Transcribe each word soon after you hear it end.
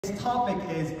This topic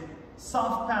is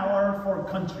soft power for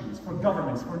countries, for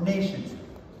governments, for nations.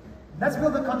 Let's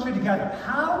build a country together.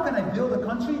 How can I build a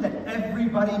country that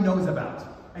everybody knows about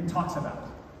and talks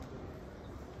about?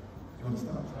 You want to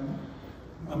start,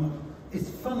 Simon?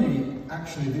 It's funny,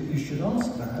 actually, that you should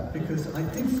ask that, because I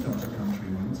did start a country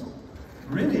once.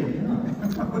 Really?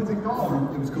 Yeah. What's it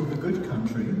called? It was called The Good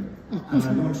Country, and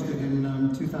I launched it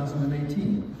in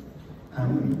 2018.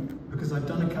 Because I'd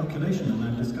done a calculation and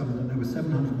I'd discovered that there were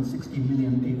 760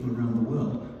 million people around the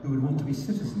world who would want to be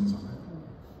citizens of it.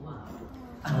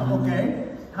 Wow.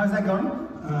 Okay. How's that going?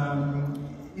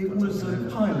 It was a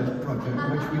pilot project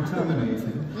which we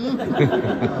terminated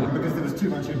because there was too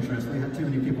much interest. We had too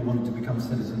many people wanting to become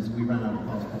citizens and we ran out of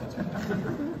passports.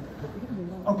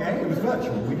 Okay. It was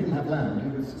virtual. We didn't have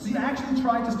land. It was... So you actually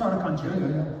tried to start a country?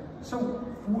 Yeah. So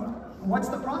what's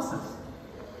the process?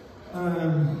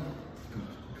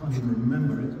 I can't even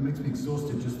remember it. It makes me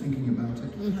exhausted just thinking about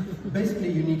it. Basically,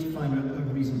 you need to find a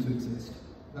reason to exist.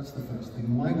 That's the first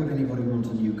thing. Why would anybody want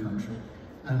a new country?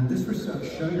 And this research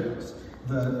showed us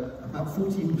that about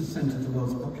 14% of the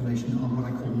world's population are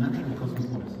what I call natural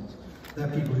cosmopolitans. They're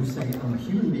people who say, I'm a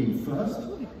human being first,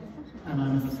 and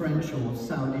I'm French or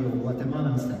Saudi or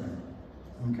Guatemalan second.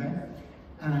 Okay?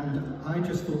 And I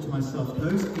just thought to myself,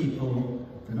 those people,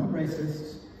 they're not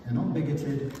racists, they're not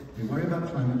bigoted, they worry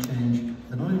about climate change,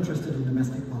 they're not interested in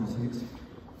domestic politics,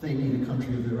 they need a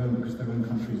country of their own because their own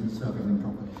country isn't serving them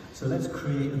properly. So let's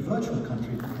create a virtual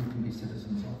country that they can be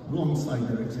citizens of, alongside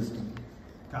their existing.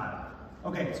 Got it.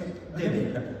 Okay, so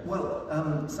David.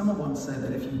 Well, someone once said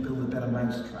that if you build a better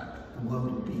mousetrap, the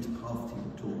world will beat a path to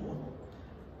your door.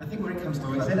 I think where it comes to...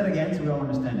 Say that again so we all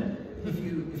understand it. If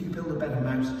you build a better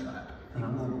mousetrap, it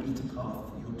will beat a path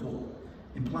to your door.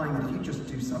 Implying that if you just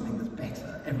do something that's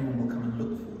better, everyone will come and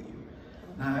look for you.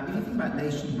 Now, if you think about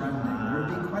nation branding, there have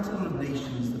been quite a lot of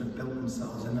nations that have built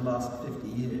themselves in the last 50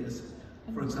 years.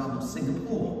 For example,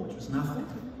 Singapore, which was nothing,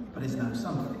 but is now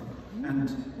something. And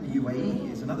the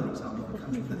UAE is another example of a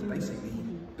country that's basically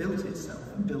built itself,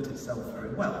 and built itself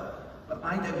very well. But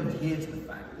I don't adhere to the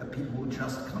fact that people will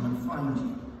just come and find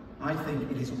you. I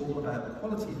think it is all about the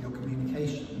quality of your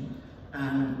communication,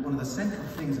 and one of the central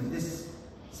things of this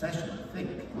session, I think,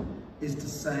 is to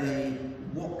say,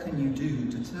 what can you do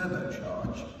to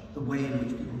turbocharge the way in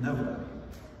which people know about you?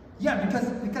 Yeah,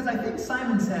 because I think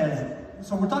Simon says,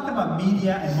 so we're talking about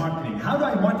media and marketing. How do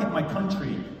I market my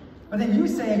country? But then you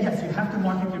say, yes, you have to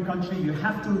market your country, you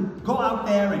have to go out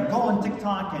there and go on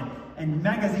TikTok and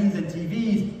magazines and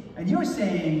TVs, and you're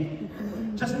saying,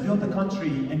 just build the country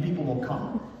and people will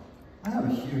come. I have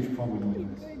a huge problem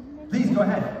with this. Please go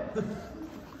ahead.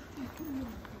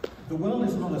 The world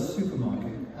is not a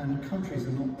supermarket, and countries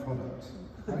are not products,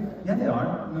 right? Yeah, they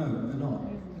are. No, they're not.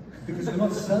 Because you're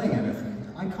not selling anything.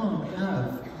 I can't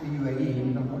have the UAE,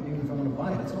 even if I want to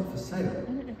buy it, it's not for sale.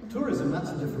 Tourism, that's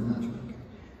a different matter.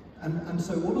 And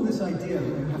so all of this idea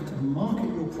that you have to market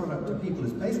your product to people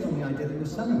is based on the idea that you're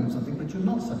selling them something, but you're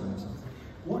not selling them something.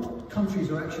 What countries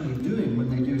are actually doing when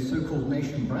they do so-called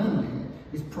nation branding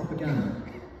is propaganda.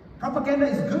 Propaganda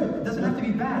is good. It doesn't have to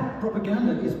be bad.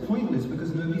 Propaganda is pointless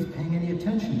because nobody's paying any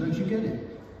attention. Don't you get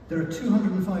it? There are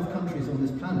 205 countries on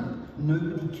this planet.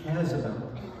 Nobody cares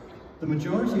about them. The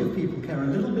majority of people care a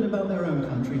little bit about their own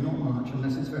country, not much,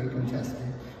 unless it's very contested.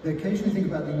 They occasionally think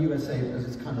about the USA because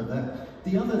it's kind of there.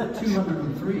 The other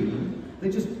 203,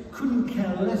 they just couldn't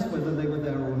care less whether they were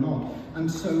there or not. And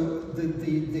so the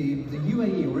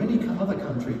UAE or any other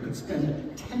country could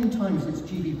spend 10 times its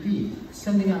GDP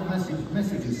sending out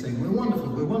messages saying, we're wonderful,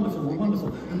 we're wonderful, we're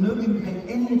wonderful. And nobody would pay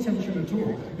any attention at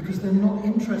all because they're not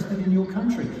interested in your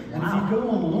country. And if you go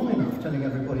on long enough telling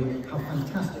everybody how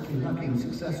fantastically lucky and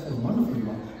successful and wonderful you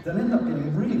are, they'll end up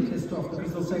getting really pissed off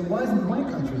because they'll say, why isn't my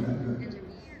country that good?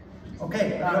 Okay,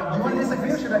 do you want to disagree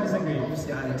or should I disagree?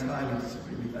 Obviously, I entirely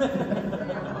disagree with that.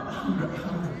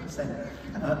 100%.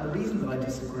 The reason that I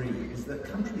disagree is that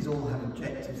countries all have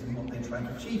objectives in what they're trying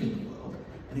to achieve in the world,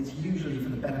 and it's usually for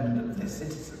the betterment of their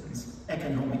citizens,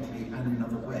 economically and in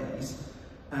other ways.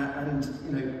 And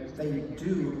you know, they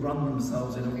do run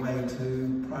themselves in a way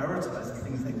to prioritise the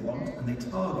things they want, and they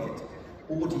target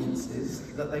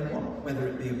audiences that they want, whether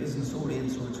it be a business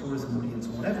audience or a tourism audience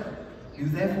or whatever. You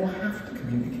therefore have to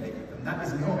communicate with them. That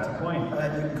is not a point. You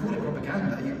can call it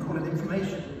propaganda, you can call it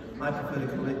information. I prefer to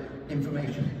call it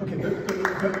information. Okay,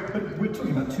 but we're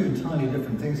talking about two entirely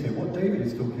different things here. What David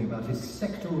is talking about is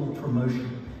sectoral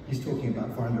promotion. He's talking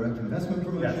about foreign direct investment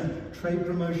promotion, yes, trade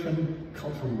promotion,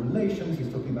 cultural relations,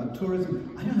 he's talking about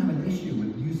tourism. I don't have an issue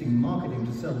with using marketing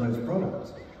to sell those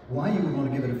products. Why you would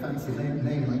want to give it a fancy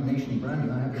name like nation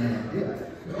branding, I have no idea.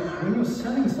 When you're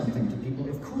selling something to people,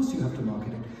 of course you have to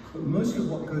market it. But most of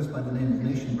what goes by the name of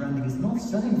nation branding is not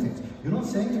selling things. You're not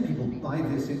saying to people, buy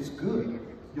this, it's good.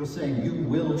 You're saying, you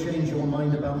will change your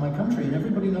mind about my country, and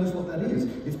everybody knows what that is.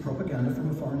 It's propaganda from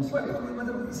a foreign state.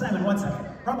 Wait, Simon, one second.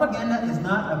 Propaganda is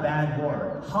not a bad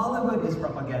word. Hollywood is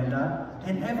propaganda,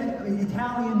 and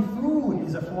Italian food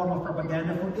is a form of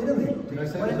propaganda for Italy. Did I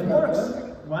say but it it works.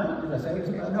 What? Did I say it was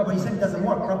a bad No, but you said it doesn't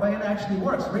work. Propaganda actually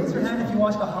works. Raise your hand if you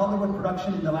watched a Hollywood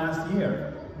production in the last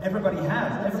year. Everybody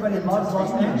has. Everybody loves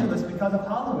Los Angeles because of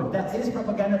Hollywood. That is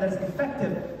propaganda that is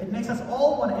effective. It makes us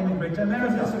all want to immigrate to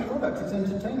America. It's a product, it's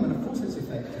entertainment, of course it's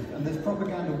effective, and there's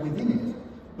propaganda within it.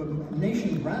 But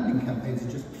nation branding campaigns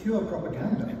are just pure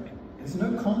propaganda. There's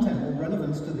no content or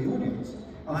relevance to the audience.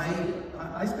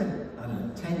 I spent, I don't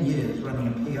know, 10 years running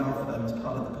a PR firm as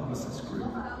part of the Publicist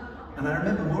Group. And I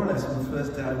remember more or less on the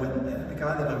first day I went there, the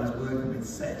guy that I was working with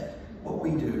said, what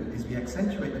we do is we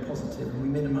accentuate the positive and we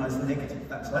minimize the negative.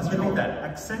 Let's repeat that.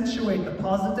 Accentuate the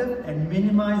positive and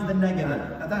minimize the negative.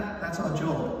 That's our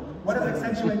job. What does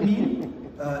accentuate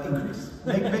mean? Increase.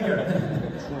 Make bigger.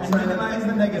 And minimize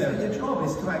the negative. So your job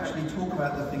is to actually talk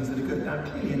about the things that are good. Now,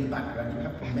 clearly in the background, you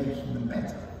have to be making them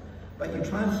better. But you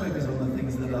try and focus on the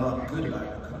things that are good about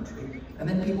your country, and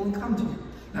then people will come to you.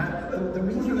 Now, the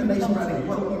reason that nation branding,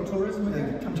 well, tourism,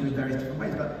 they come to you in various different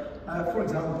ways, but for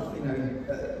example,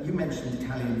 you mentioned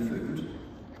Italian food.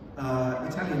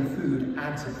 Italian food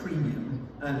adds a premium,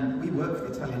 and we work for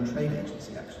the Italian trade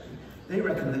agency actually. They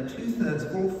reckon that 2/3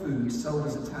 of all food sold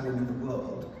as Italian in the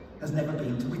world has never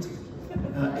been to Italy.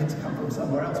 It's come from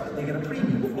somewhere else, but they get a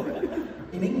premium for it.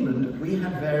 In England, we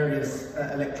had various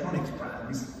electronics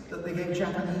brands that they gave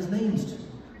Japanese names to,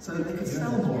 so that they could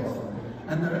sell more of them.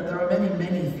 And there are many,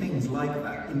 many things like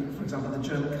that in, for example, the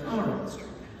German car industry.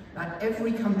 Now,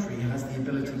 every country has the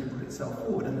ability to put itself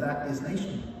forward, and that is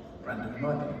nation branding, in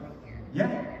my opinion.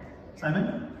 Yeah.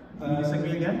 Simon? You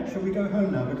disagree again? Shall we go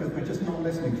home now, because we're just not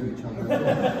listening to each other?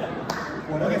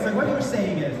 Okay, so what you're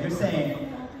saying is, you're saying,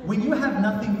 when you have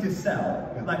nothing to sell,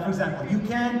 like for example, you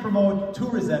can promote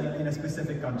tourism in a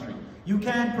specific country. You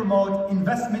can promote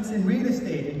investments in real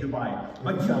estate in Dubai,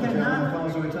 but you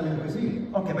cannot... Italian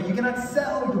cuisine. Okay, but you cannot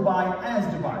sell Dubai as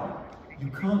Dubai. You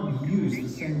can't use the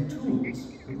same tools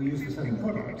that we use for selling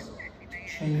products to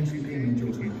change the image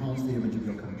or to enhance the image of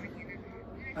your country.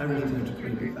 I really don't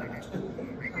agree with that.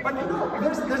 But you know,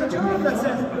 there's a term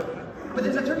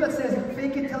that says,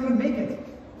 fake it till you make it.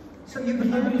 So you But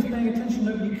nobody's paying attention,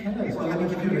 nobody cares. Well, let me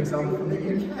give you an example from the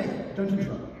UK. Don't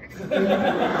interrupt.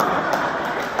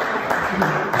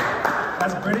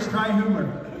 That's British dry humor.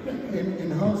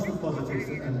 Enhance the positives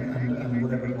and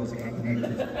whatever it was about the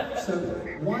negatives. So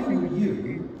why would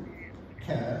you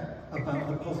care about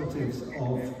the positives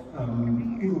of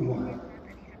Uruguay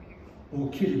or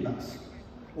Kiribati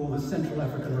or the Central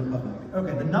African Republic?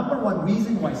 Okay, the number one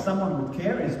reason why someone would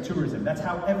care is tourism. That's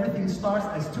how everything starts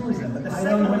as tourism. But the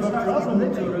second one starts as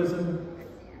living.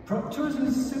 Tourism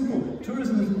is simple.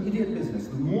 Tourism is an idiot business.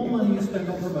 The more money you spend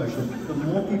on promotion, the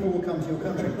more people will come to your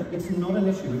country. It's not an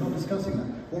issue. We're not discussing that.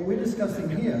 What we're discussing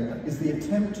here is the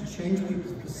attempt to change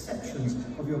people's perceptions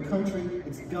of your country,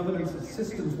 its governance, its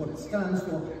systems, what it stands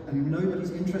for, and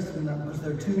nobody's interested in that because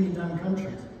there are too many damn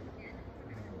countries.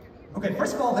 Okay,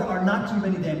 first of all, there are not too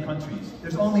many damn countries.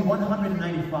 There's only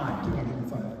 195.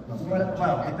 205.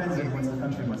 Well, it depends on what's the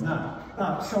country and what's not.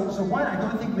 So one, I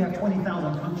don't think we have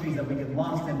 20,000 countries that we get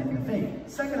lost in the thing.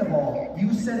 Second of all,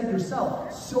 you said it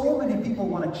yourself. So many people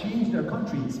want to change their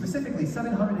country. Specifically,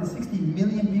 760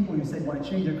 million people, you said, want to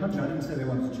change their country. No, I didn't say they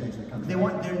wanted to change their country. They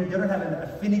don't have an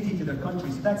affinity to their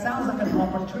country. So that sounds like an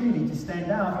opportunity to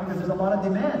stand out because there's a lot of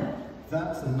demand.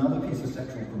 That's another piece of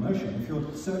sectoral promotion. If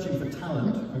you're searching for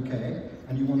talent, okay,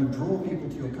 and you want to draw people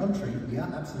to your country, yeah,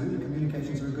 absolutely,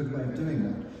 communications are a good way of doing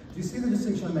that. Do you see the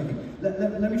distinction I'm making?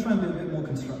 Let me try and be a bit more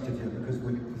constructive here, because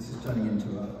this is turning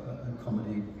into a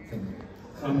comedy thing.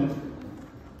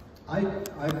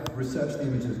 I've researched the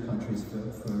images of countries for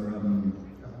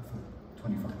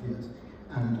 25 years,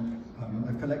 and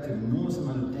I've collected an enormous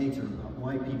amount of data about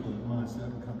why people admire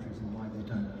certain countries and why they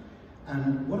don't.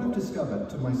 And what I've discovered,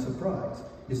 to my surprise,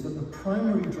 is that the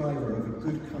primary driver of a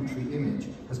good country image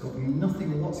has got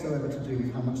nothing whatsoever to do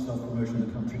with how much self-promotion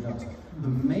the country does. The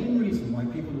main reason why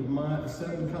people admire a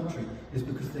certain country is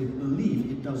because they believe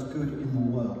it does good in the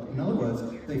world. In other words,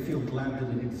 they feel glad that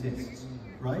it exists,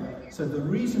 right? So the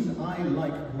reason I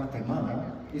like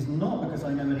Guatemala is not because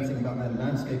I know anything about their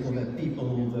landscape or their people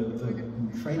or the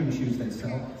training shoes they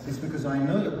sell. It's because I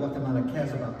know that Guatemala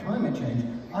cares about climate change.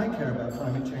 I care about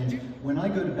climate change. When I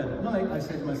go to bed at night, I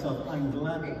say to myself, I'm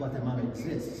glad that Guatemala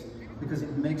exists because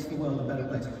it makes the world a better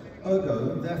place.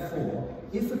 Ergo, therefore,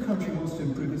 if a country wants to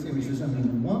improve its image, there's only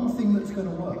one thing that's going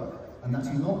to work, And that's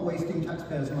not wasting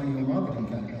taxpayers' money on marketing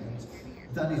campaigns.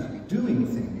 That is doing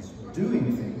things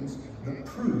that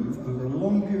prove over a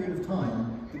long period of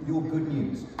time that you're good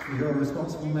news, that you're a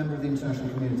responsible member of the international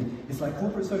community. It's like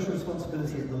corporate social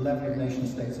responsibility at the level of nation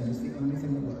states, and it's the only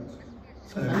thing that works.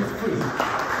 So it's proof.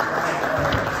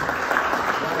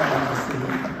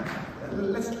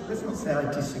 Let's not say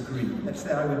I disagree. Let's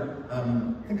say I would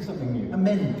think of something new.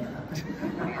 amend that.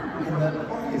 In that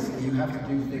obviously you have to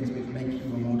do things which make you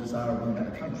a more desirable and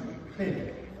better country.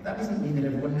 Clearly. That doesn't mean that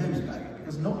everyone knows about it,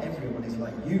 because not everyone is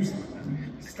like you,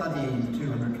 Simon, studying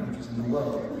 200 countries in the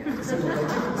world to see what they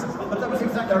do. But that was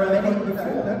exactly there are many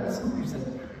before. That's what you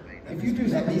said. If you do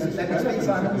let me speak,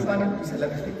 Simon, you said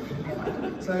let me speak.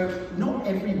 So not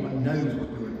everyone knows what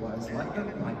Uruguay is like,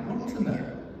 but might want to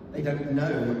know. They don't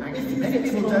know actually. Many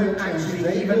people don't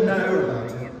actually even know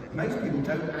about it. Most people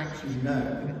don't actually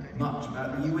know much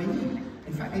about the UAE.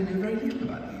 In fact, they know very little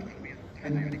about the UAE.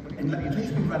 And in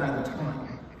case we run out of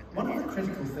time, one of the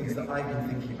critical things that I've been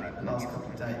thinking about the last couple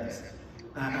of days,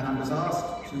 and I was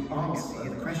asked to answer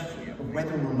the question of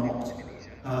whether or not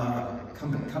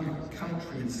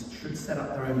countries should set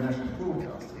up their own national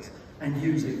broadcasters and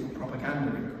use it for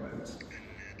propaganda in quotes.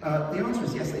 The answer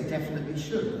is yes, they definitely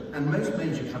should, and most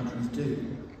major countries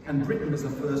do. And Britain was the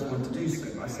first one to do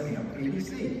so by setting up the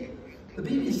BBC. The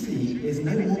BBC is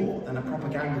no more than a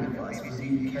propaganda device for the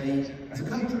UK as a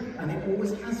country, and it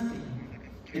always has been.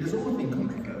 It has always been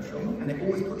controversial, and it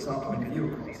always puts our point of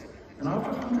view across. And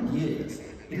after 100 years,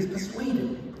 it has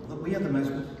persuaded people that we are the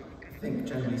most, I think,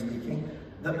 generally speaking,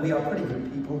 that we are pretty good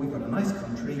people. We've got a nice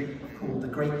country called the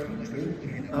Great Country.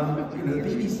 The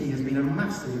BBC has been a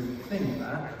massive thing of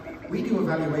that. We do a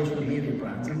valuation of media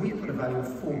brands, and we put a value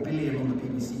of 4 billion on the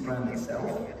BBC brand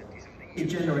itself. It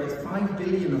generates 5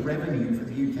 billion of revenue for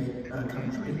the UK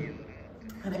country,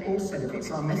 and it also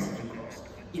puts our message across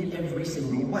in every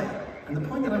single way. And the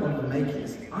point that I want to make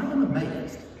is, I am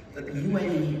amazed that the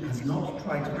UAE has not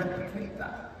tried to replicate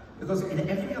that. Because in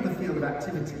every other field of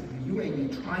activity, the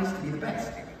UAE tries to be the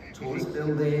best. Tourist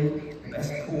building, the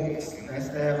best ports, the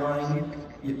best airline,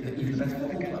 even the best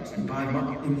football clubs you buy them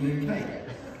up in the UK.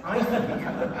 I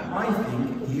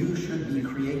think you should be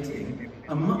creating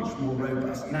a much more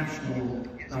robust national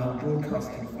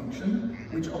broadcasting function,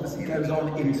 which obviously goes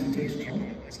on into digital.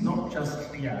 It's not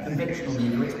just conventional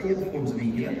media, it's all forms of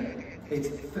media. It's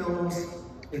films,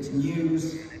 it's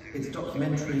news, it's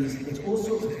documentaries, it's all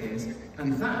sorts of things,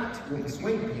 and that will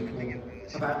persuade people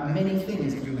about many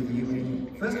things to do with the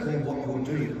UAE. First of all, what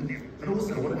you're doing, but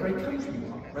also what a great country you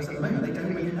are, whereas at the moment they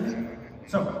don't really know.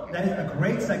 So that is a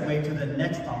great segue to the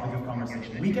next topic of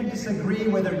conversation. We can disagree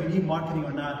whether we need marketing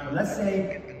or not, but let's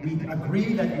say we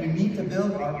agree that we need to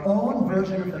build our own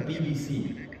version of the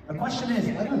BBC. The question is,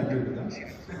 I don't agree with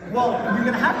that. Well, you're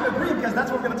going to have to agree because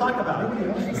that's what we're going to talk about.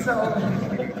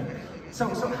 So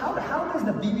how does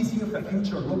the BBC of the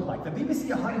future look like? The BBC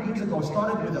 100 years ago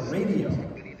started with a radio,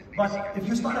 but if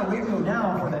you start a radio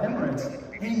now for the Emirates,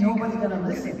 ain't nobody going to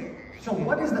listen. So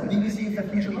what does the BBC of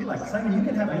the future look like? Simon, you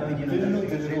can have an opinion.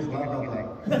 Digital, blah, blah,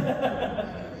 blah.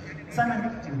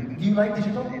 Simon, do you like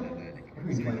digital? What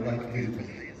do you mean by like digital?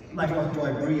 Like, do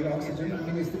I breathe oxygen? I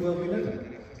mean, it's the world we live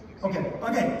in.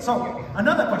 Okay, so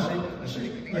another question.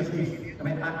 Yes, please. I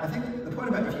mean, I think the point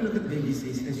about, if you look at the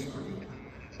BBC's history,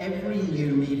 every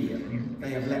new medium they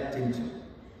have leapt into.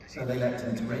 So they leapt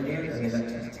into radio, they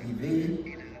leapt into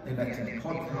TV, they leapt into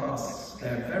podcasts,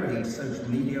 they're very into social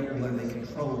media, although they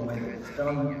control the way that it's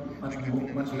done,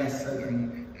 much less so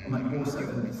than, or much more so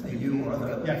than, say, you or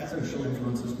other social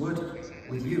influencers would.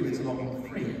 With you, it's a lot more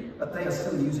free, but they are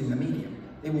still using the medium.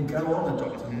 They will go on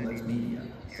adopting all those media,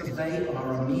 because they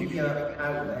are a media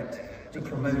outlet to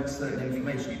promote certain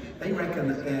information. They reckon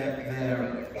that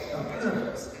their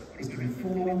purpose is to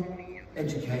inform,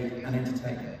 educate, and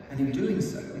entertain. And in doing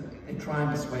so, they try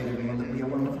and persuade everyone that we are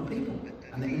wonderful people,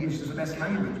 and that English is the best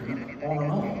language, and on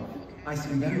and on. I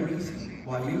see no reason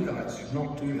why you guys should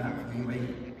not do that for the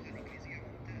UAE.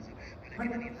 But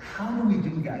how do we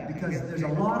do that? Because there's a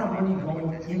lot of money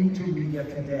going into media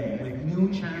today, with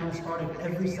new channels started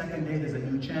every second day. There's a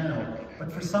new channel,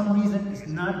 but for some reason it's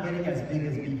not getting as big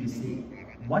as BBC.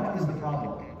 What is the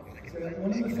problem? So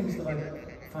one of the things that I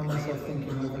found myself thinking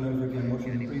over and over again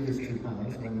watching the previous two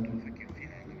panels, when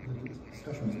the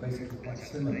discussion was basically quite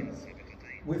similar,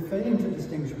 we're failing to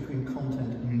distinguish between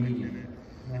content and medium,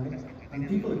 right? And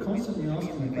people are constantly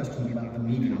asking the question about the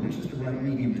medium, which is the right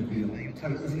medium to be on.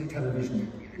 Is it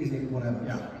television? Is it whatever?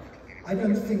 Yeah. I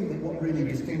don't think that what really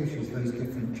distinguishes those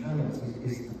different channels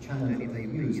is the channel that they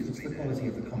use, it's the quality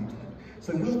of the content.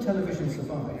 So will television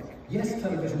survive? Yes,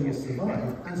 television will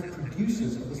survive as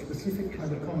producers of a specific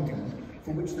kind of content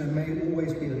for which there may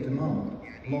always be a demand.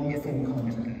 Longer form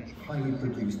content, highly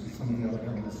produced, as some of the other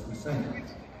panelists were saying.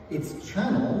 Its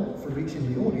channel for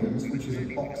reaching the audience, which is a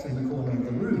box in the corner of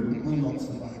the room, will not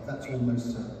survive. That's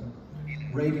almost certain.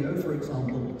 Radio, for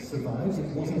example, survives.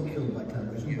 It wasn't killed by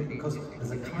television, but because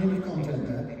there's a kind of content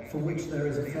there for which there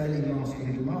is a fairly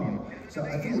lasting demand. So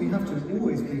I think we have to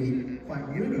always be quite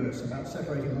rigorous about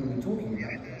separating what we're talking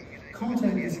about here.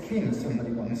 Content is king, as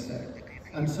somebody once said.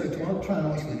 And so to try and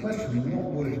answer the question,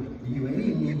 what would the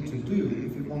UAE need to do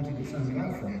if it wanted its own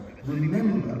platform?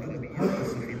 Remember that the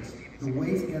purpose of this, the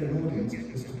way to get an audience,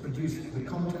 is to produce the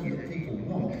content that people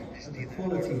want at the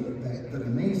quality that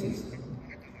amazes them,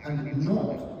 and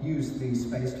not use the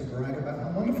space to brag about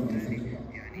how wonderful they think you are.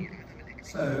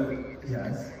 So,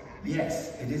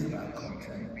 yes, it is about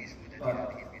content,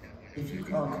 but if you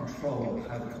can't control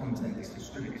how the content is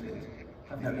distributed,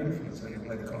 have no influence over the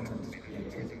way the content is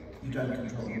created, you don't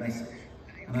control the message.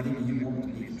 And I think you want to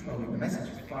be controlling the message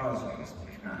as far as you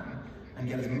possibly can, and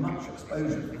get as much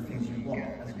exposure to the things you want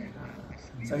as you can.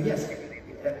 So yes,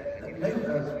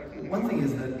 one thing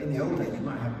is that in the old days you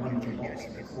might have one little box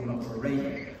in the corner for a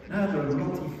radio. Now there are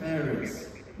multifarious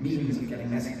means of getting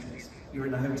messages. You're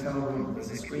in a hotel room,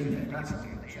 there's a screen there, that's not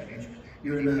going to change.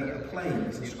 You're in a plane,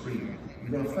 there's a screen.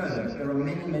 You've got a phone, there are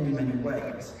many, many, many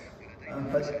ways.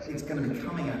 But it's going to be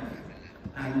coming at you.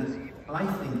 And I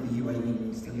think the UAE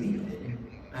needs to leap in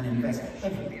and invest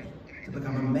heavily to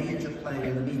become a major player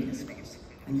in the media space.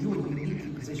 And you're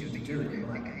uniquely positioned to do it, in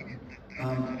my opinion.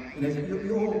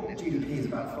 Your GDP is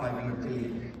about 500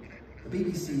 billion. The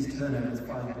BBC's turnover is 5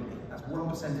 billion. That's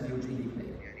 1% of your GDP.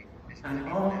 And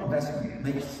our investment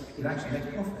actually makes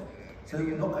profit. So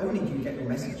not only do you get your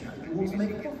message out, you also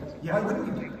make a profit. Yeah. Why wouldn't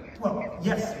you do it? Well,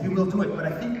 yes, we will do it, but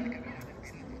I think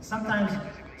sometimes,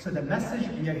 so the message,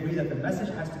 we agree that the message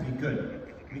has to be good.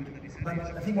 But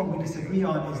I think what we disagree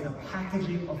on is the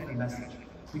packaging of the message.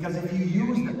 Because if you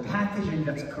use the packaging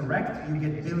that's correct, you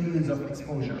get billions of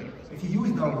exposure. If you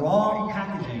use the wrong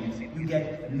packaging, you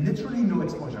get literally no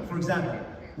exposure. For example,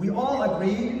 we all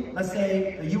agree, let's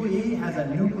say the UAE has a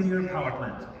nuclear power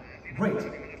plant. Great.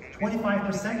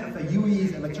 25% of the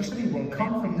UAE's electricity will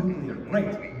come from nuclear.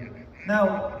 Great.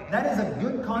 Now, that is a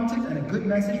good content and a good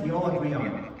message we all agree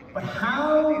on. But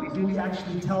how do we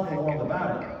actually tell the world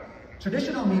about it?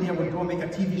 Traditional media would go make a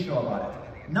TV show about it.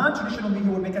 Non-traditional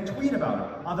media would make a tweet about it.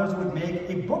 Others would make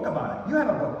a book about it. You have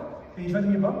a book. Can you show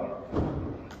me your book?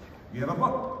 You have a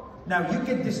book. Now, you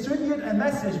can distribute a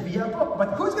message via a book,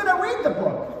 but who's going to read the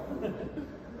book?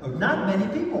 Okay. Not many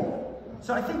people.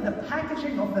 So I think the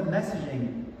packaging of the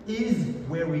messaging is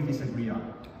where we disagree on.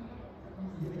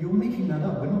 You're making that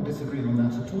up. We're not disagreeing on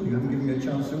that at all. You haven't given me a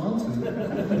chance to answer.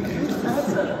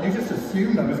 You just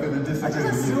assumed I was going to disagree. I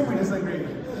just assumed we disagree.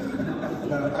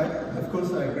 No, of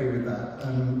course I agree with that.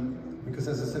 Because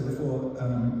as I said before,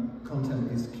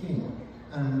 content is king.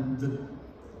 And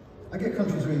I get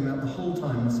countries ringing out the whole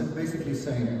time and basically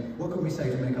saying, what can we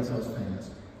say to make ourselves famous?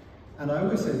 And I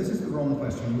always say, this is the wrong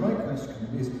question. The right question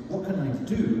is, what can I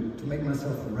do to make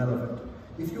myself relevant?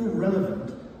 If you're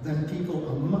relevant, then people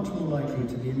are much more likely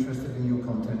to be interested in your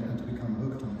content and to become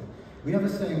hooked on it. We have a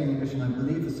saying in English, and I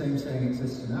believe the same saying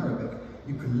exists in Arabic.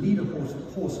 You can lead a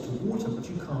horse to water, but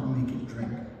you can't make it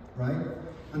drink, right?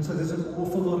 And so there's an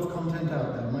awful lot of content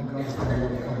out there. My God, there's a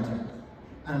lot of content.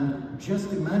 And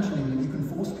just imagining that you can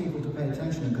force people to pay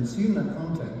attention and consume that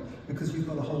content because you've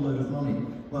got a whole load of money,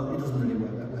 well, it doesn't really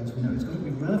work that way, as we know. It's got to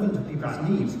be relevant to people's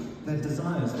needs, their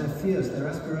desires, their fears, their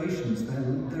aspirations,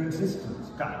 their existence.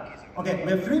 Got it. Okay,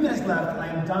 we have 3 minutes left.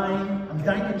 I'm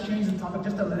dying to change the topic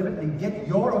just a little bit and get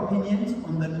your opinions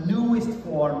on the newest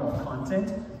form of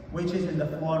content, which is in the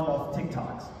form of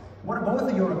TikToks. What are both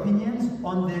of your opinions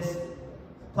on this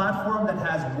platform that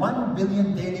has 1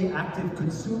 billion daily active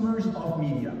consumers of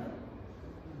media?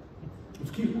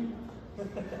 It's cute.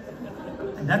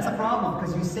 And that's a problem,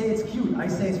 because you say it's cute, I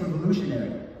say it's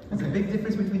revolutionary. There's a big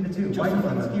difference between the two. Why do you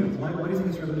think it's cute? Why do you think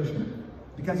it's revolutionary?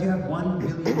 Because you have 1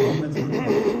 billion humans in the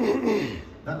world.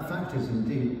 That fact is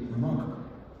indeed remarkable.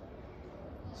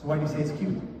 So why do you say it's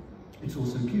cute? It's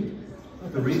also cute.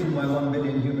 The reason why 1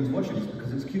 billion humans watch it is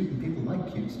because it's cute and people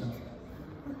like cute stuff.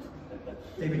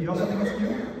 David, you also think it's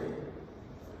cute?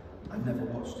 I've never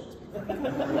watched it.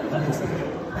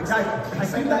 Exactly. I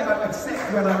think that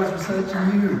except when I was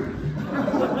researching you. I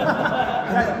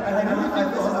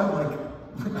thought,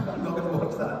 I'm not going to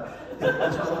watch that.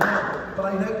 But I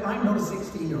know I'm not a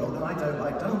 16-year-old and I don't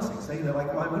like dancing, so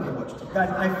why wouldn't I watch it? Guys,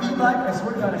 I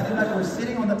swear to God, I feel like we're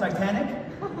sitting on the Titanic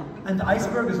and the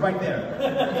iceberg is right there.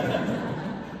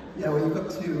 Yeah, well, you've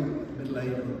got 2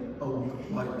 middle-aged, old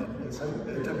white men, so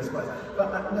don't be surprised.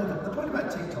 But no, the point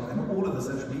about TikTok and all of the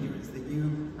social media is that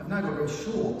you have now got very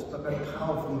short but very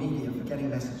powerful media for getting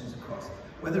messages across.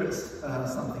 Whether it's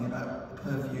something about a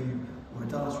perfume or a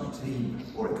dance routine,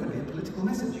 or it could be a political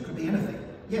message, it could be anything.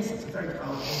 Yes, it's a very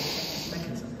powerful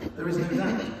mechanism. There is no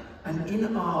doubt. And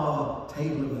in our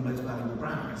table of the most valuable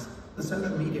brands, the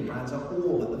social media brands are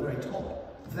all at the very top.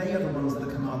 They are the ones that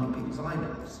are commanding people's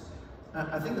eyeballs.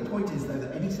 I think the point is, though,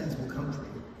 that any sensible country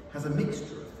has a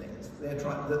mixture of things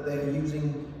that they're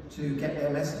using to get their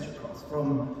message across,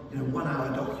 from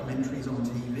 1-hour documentaries on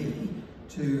TV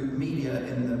to media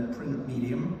in the print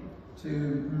medium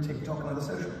to TikTok and other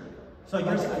social. So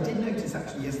I did notice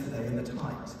actually yesterday in the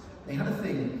Times, they had a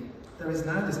thing. There is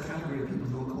now this category of people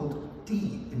who are called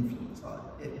de-influencers.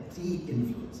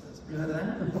 You know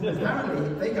them?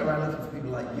 Apparently, they go around looking for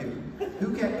people like you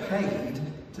who get paid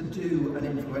to do an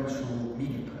influential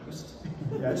media post,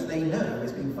 which they know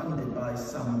is being funded by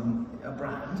a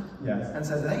brand. Yes. And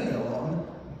so they go on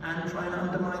and try and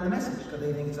undermine the message because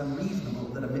they think it's unreasonable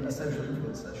that a social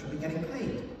influencer should be getting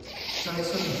paid. So it's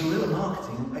sort of guerrilla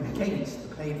marketing against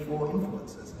the paid-for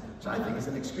influencers, which I think is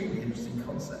an extremely interesting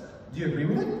concept. Do you agree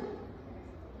with it?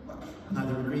 Well,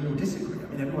 neither agree nor disagree. I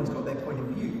mean, everyone's got their point of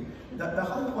view. The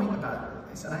whole point about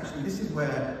this, and actually this is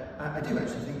where I do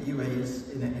actually think the UAE is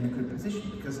in a good position,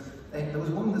 because there was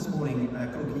a woman this morning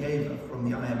called Kieva from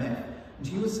the IMF, and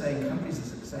she was saying countries are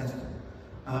successful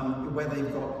where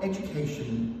they've got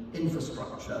education,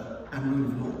 infrastructure, and rule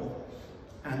of law.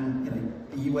 And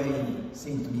the UAE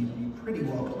seems to me to be pretty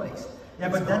well placed. Yeah,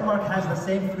 but Denmark has the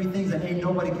same three things, and ain't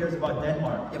nobody cares about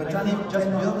Denmark. Yeah, but I think just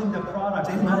building the product.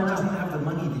 Denmark doesn't have the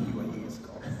money the UAE has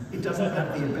got. It doesn't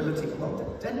have the ability.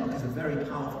 Well, Denmark is a very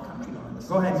powerful country behind the scenes.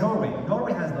 Go ahead, Norway.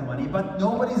 Norway has the money, but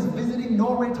nobody's visiting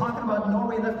Norway, talking about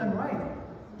Norway left and right.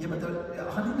 Yeah, but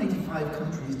 185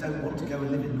 countries don't want to go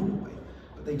and live in Norway,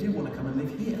 but they do want to come and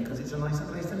live here because it's a nicer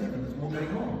place to live and there's more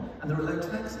going on, and there are low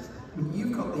taxes. I mean,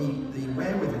 you've got the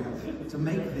wherewithal to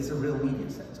make this a real media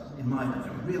centre, in my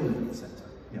opinion, a real media centre.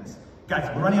 Yes. Guys,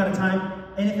 we're running out of time.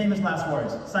 Any famous last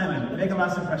words? Simon, make a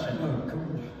last impression. Oh, come on.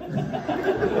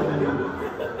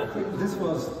 This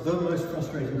was the most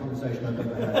frustrating conversation I've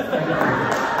ever had.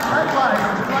 Likewise,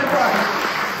 likewise.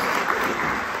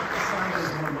 Simon is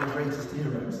one of my greatest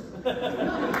heroes.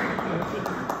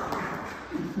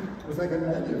 Was that going to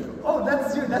end you? Oh,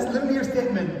 that's literally your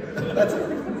statement. That's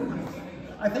it.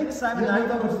 I think Simon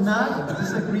and I would not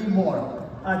disagree more.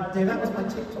 David, that was my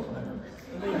TikTok moment.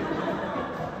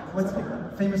 What's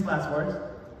famous last words?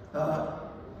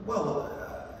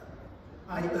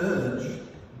 I urge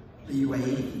the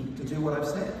UAE to do what I've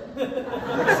said.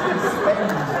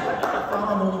 Spend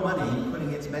far more money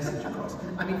putting its message across.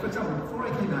 I mean, for example, before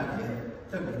I came out here,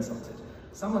 don't be insulted.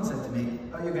 Someone said to me,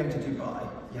 "Are you going to Dubai?"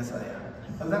 "Yes, I am."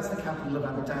 "Oh, that's the capital of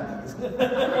Abu Dhabi, isn't it?"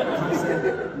 And I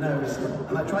said, "No, it's not."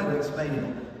 And I tried to explain it.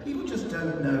 People just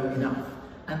don't know enough.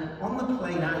 And on the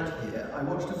plane out here, I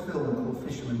watched a film called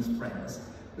Fisherman's Friends,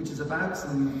 which is about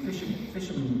some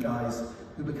fishermen guys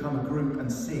who become a group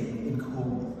and sing in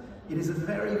Cornwall. It is a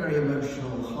very, very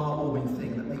emotional, heartwarming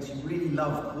thing that makes you really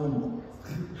love Cornwall.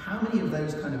 How many of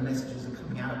those kind of messages are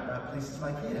coming out about places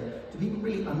like here? Do people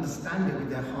really understand it with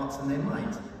their hearts and their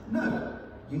minds? No.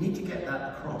 You need to get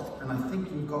that across, and I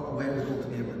think you've got the wherewithal to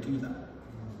be able to do that.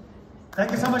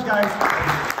 Thank you so much, guys.